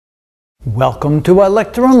Welcome to our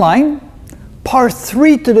lecture online. Part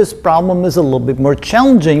 3 to this problem is a little bit more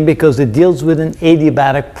challenging because it deals with an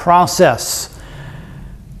adiabatic process.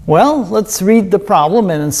 Well, let's read the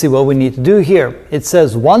problem and see what we need to do here. It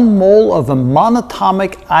says 1 mole of a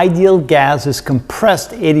monatomic ideal gas is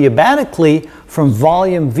compressed adiabatically from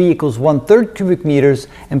volume V equals 1/3 cubic meters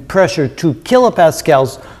and pressure 2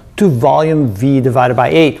 kilopascals to volume V divided by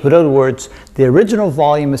 8. In other words, the original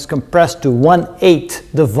volume is compressed to 1/8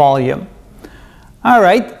 the volume. All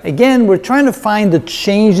right, again, we're trying to find the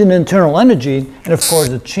change in internal energy, and of course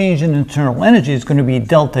the change in internal energy is going to be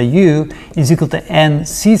delta U is equal to N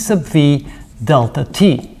C sub V delta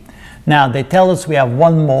T. Now they tell us we have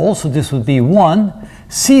 1 mole, so this would be 1.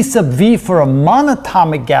 C sub V for a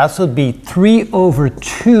monatomic gas would be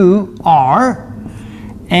 3/2R,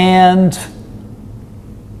 and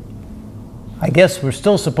I guess we're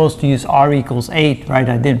still supposed to use R equals 8, right?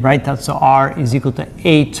 I did write that, so R is equal to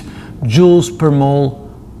 8 joules per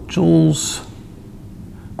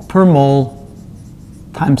mole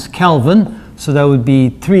times Kelvin. So that would be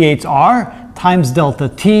 3/8 R times delta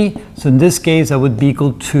T. So in this case, that would be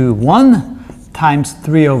equal to 1 times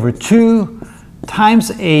 3/2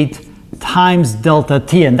 times 8 times delta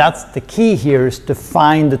T. And that's the key here, is to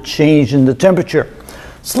find the change in the temperature.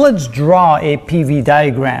 So let's draw a PV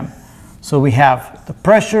diagram. So we have the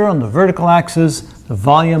pressure on the vertical axis, the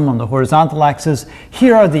volume on the horizontal axis.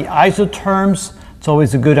 Here are the isotherms. It's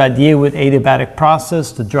always a good idea with adiabatic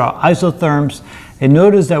process to draw isotherms. And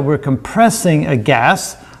notice that we're compressing a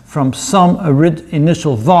gas from some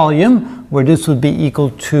initial volume, where this would be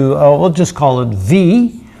equal to, we'll just call it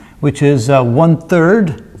V, which is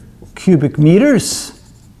 1/3 cubic meters.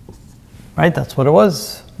 Right, that's what it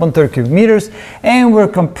was, 1/3 cubic meters. And we're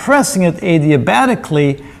compressing it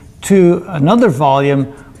adiabatically to another volume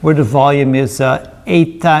where the volume is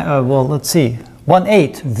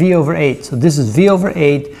 1/8 V over 8. So this is V over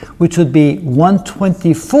 8, which would be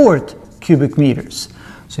 1/24 cubic meters.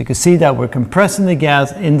 So you can see that we're compressing the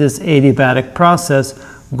gas in this adiabatic process,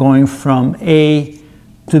 going from A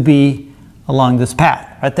to B along this path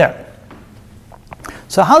right there.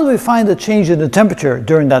 So how do we find the change in the temperature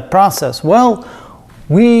during that process? Well,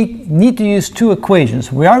 we need to use 2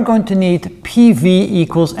 equations. We are going to need PV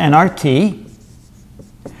equals nRT.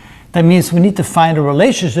 That means we need to find a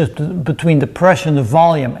relationship between the pressure and the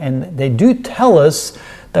volume. And they do tell us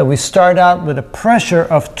that we start out with a pressure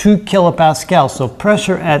of 2 kilopascals. So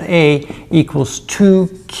pressure at A equals 2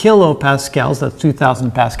 kilopascals. That's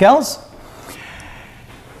 2,000 pascals.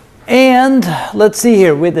 And let's see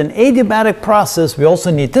here, with an adiabatic process, we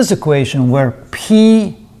also need this equation where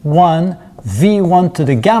P1 V1 to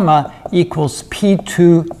the gamma equals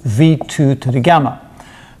P2 V2 to the gamma.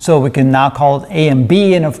 So we can now call it A and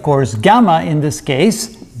B, and of course gamma in this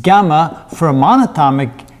case, gamma for a monatomic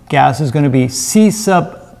gas is going to be C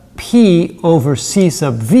sub P over C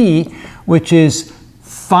sub V, which is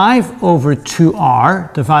 5/2R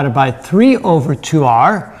divided by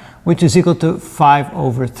 3/2R, which is equal to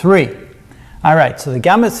 5/3. All right, so the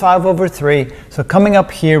gamma is 5/3. So coming up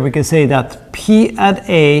here, we can say that P at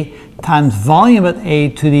A times volume at A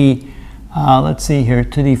to the, let's see here,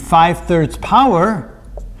 to the 5/3 power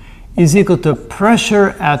is equal to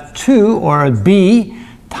pressure at 2 or at B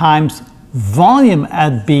times volume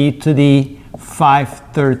at B to the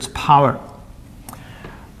 5/3 power.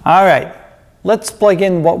 All right, let's plug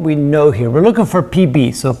in what we know here. We're looking for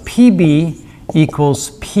PB. So PB equals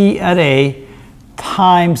P at A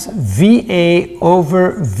times VA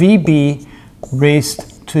over VB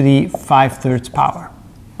raised to the 5/3 power.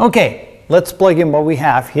 Okay, let's plug in what we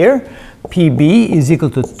have here. PB is equal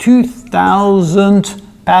to 2,000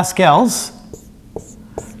 pascals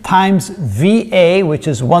times VA, which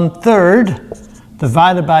is 1/3,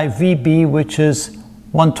 divided by VB, which is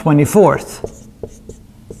 1/24,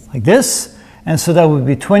 like this. And so that would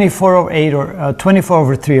be 24/8 or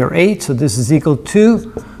 24/3 or 8. So this is equal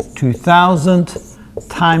to 2,000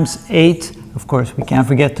 times 8. Of course, we can't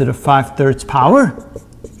forget to the 5/3 power.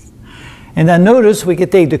 And then notice we can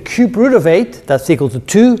take the cube root of 8, that's equal to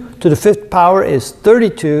 2 to the 5th power is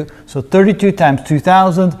 32. So 32 times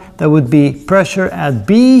 2,000, that would be pressure at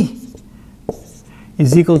B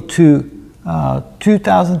is equal to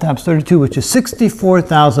 2,000 times 32, which is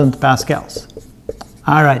 64,000 pascals.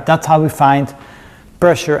 All right, that's how we find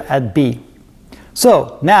pressure at B.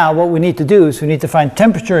 So now what we need to do is we need to find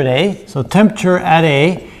temperature at A. So temperature at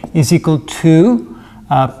A is equal to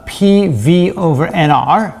PV over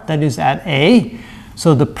nR, that is at A.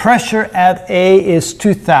 So the pressure at A is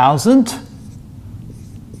 2,000.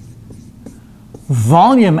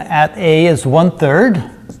 Volume at A is 1/3.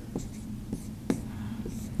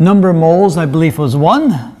 Number of moles, I believe, was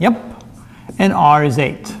 1. Yep. and R is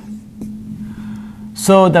 8.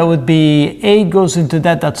 So that would be 8 goes into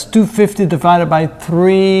that, that's 250 divided by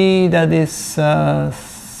 3, that is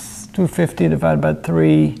 250 divided by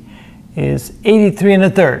 3 is 83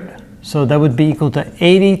 1/3. So that would be equal to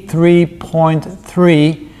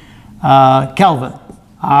 83.3 Kelvin.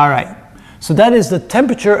 All right, so that is the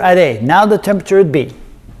temperature at A. Now the temperature at B.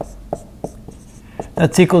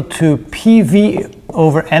 That's equal to PV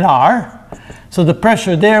over NR. So the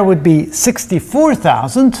pressure there would be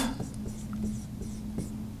 64,000.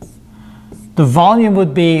 The volume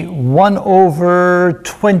would be 1 over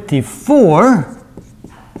 24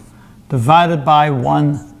 divided by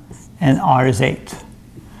 1, and R is 8.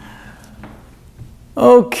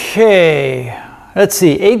 Okay, let's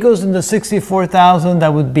see, 8 goes into 64,000,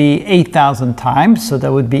 that would be 8,000 times, so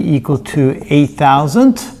that would be equal to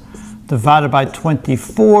 8,000 divided by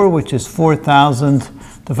 24, which is 4,000,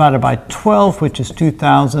 divided by 12, which is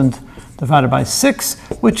 2,000, divided by 6,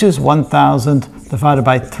 which is 1,000, divided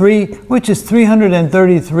by 3, which is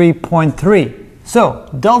 333.3. So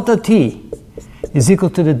delta T is equal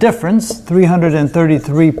to the difference,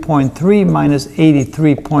 333.3 minus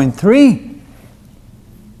 83.3.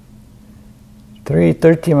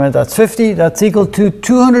 313, that's 50, that's equal to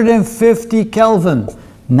 250 Kelvin.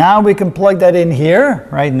 Now we can plug that in here,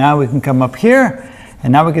 right? Now we can come up here,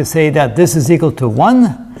 and now we can say that this is equal to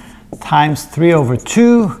 1 times 3 over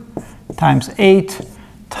 2 times 8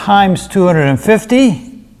 times 250.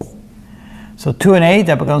 So 2 and 8,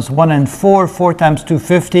 that becomes 1 and 4. 4 times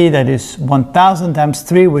 250, that is 1,000 times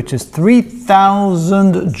 3, which is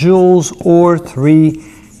 3,000 joules or 3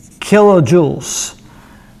 kilojoules.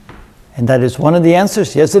 And that is one of the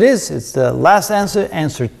answers. Yes, it is. It's the last answer,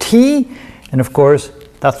 answer T. And of course,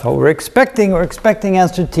 that's what we're expecting. We're expecting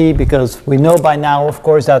answer T because we know by now, of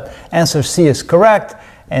course, that answer C is correct.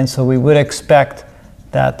 And so we would expect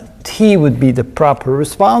that T would be the proper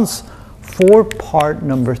response for part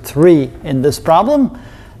number 3 in this problem.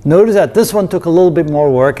 Notice that this one took a little bit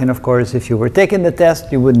more work. And of course, if you were taking the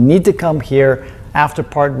test, you would need to come here after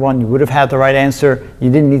part 1. You would have had the right answer.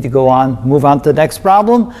 You didn't need to go on, move on to the next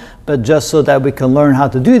problem. But just so that we can learn how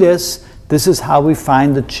to do this, this is how we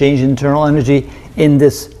find the change in internal energy in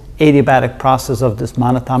this adiabatic process of this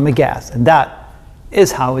monatomic gas. And that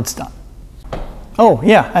is how it's done. Oh,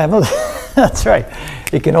 yeah, I have other. That's right.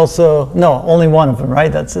 You can also, no, only one of them,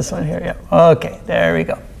 right? That's this one here. Yeah. Okay, there we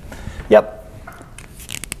go. Yep.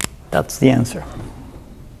 That's the answer.